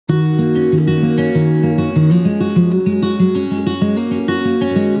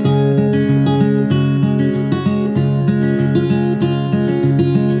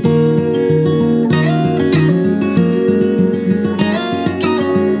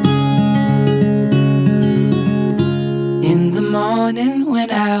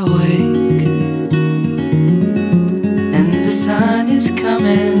I wake and the sun is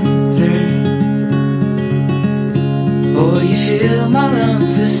coming through. Oh, you fill my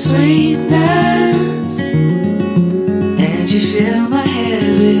lungs with sweetness, and you fill my head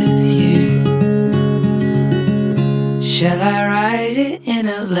with you. Shall I write it in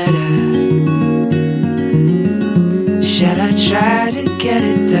a letter? Shall I try to get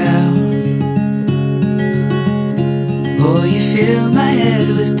it down? Oh, you fill my head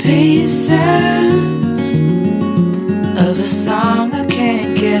with pieces of a song I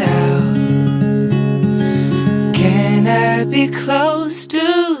can't get out. Can I be close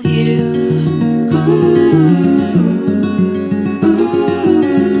to you? Ooh, ooh.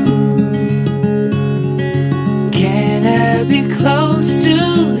 Can I be close to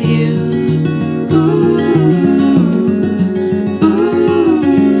you?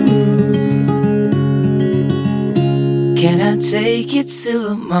 Can I take you to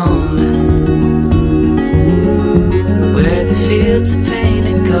a moment where the fields are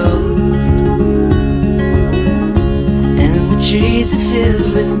painted gold and the trees are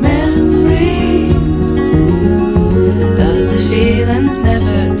filled with memories of the feelings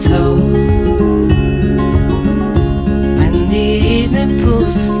never told? When the evening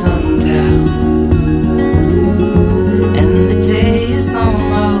pulls the sun down and the day is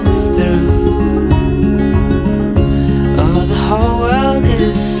almost through, the whole world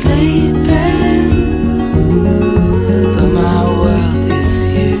is sleeping, but my world is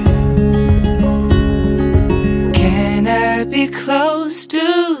you. Can I be close to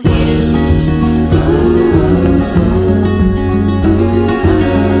you?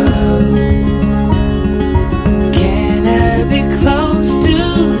 Can I be close to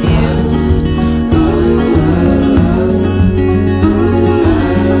you?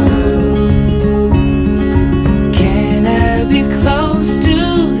 Can I be close to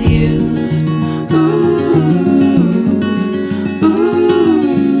you? Ooh, ooh.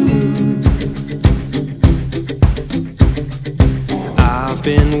 I've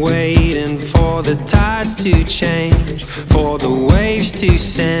been waiting for the tides to change, for the waves to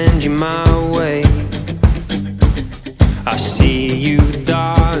send you my way. I see you,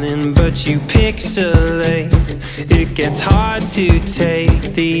 darling, but you pixelate. It gets hard to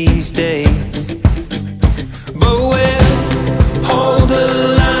take these days, but we'll hold the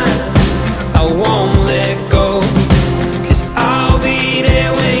line. I won't let go, 'cause I'll be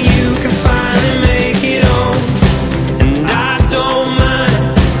there when you can finally make it home. And I don't mind,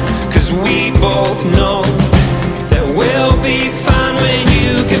 'cause we both know that we'll be fine when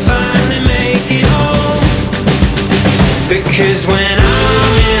you can finally make it home. Because when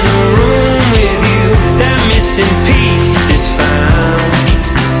I'm in a room with you, that missing piece is found.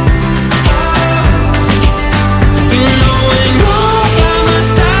 You know when you're by my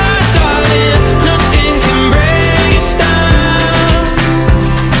side, darling, nothing can break us down.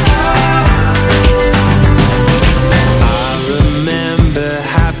 I remember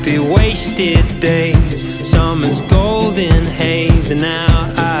happy wasted days, summer's golden haze in our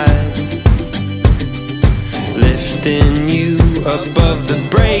eyes, lifting you above the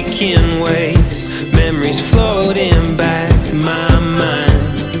breaking waves, memories floating back to my mind.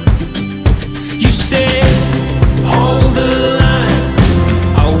 You said, hold the line,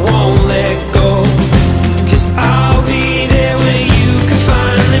 I won't let go, 'cause I'll be there when you can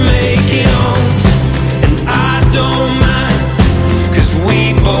finally make it home. And I don't mind, 'cause we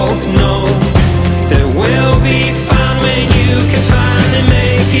both know that we'll be fine when you can finally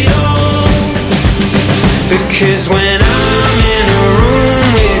make it home. Because when I'm in a room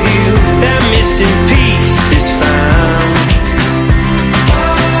with you, that missing piece is found.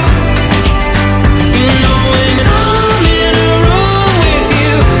 You know when I'm in a room with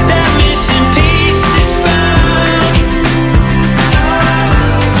you, that missing piece is found.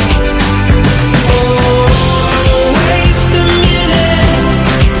 Oh, don't waste a minute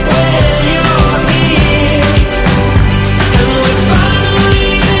when you're here, and we're finally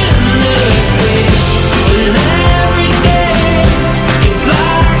in the clear. When every day is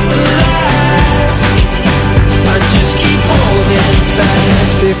like the last, I just keep holding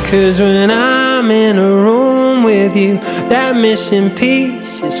fast. Because when I'm in a room with you, that missing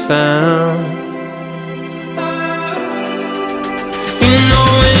piece is found.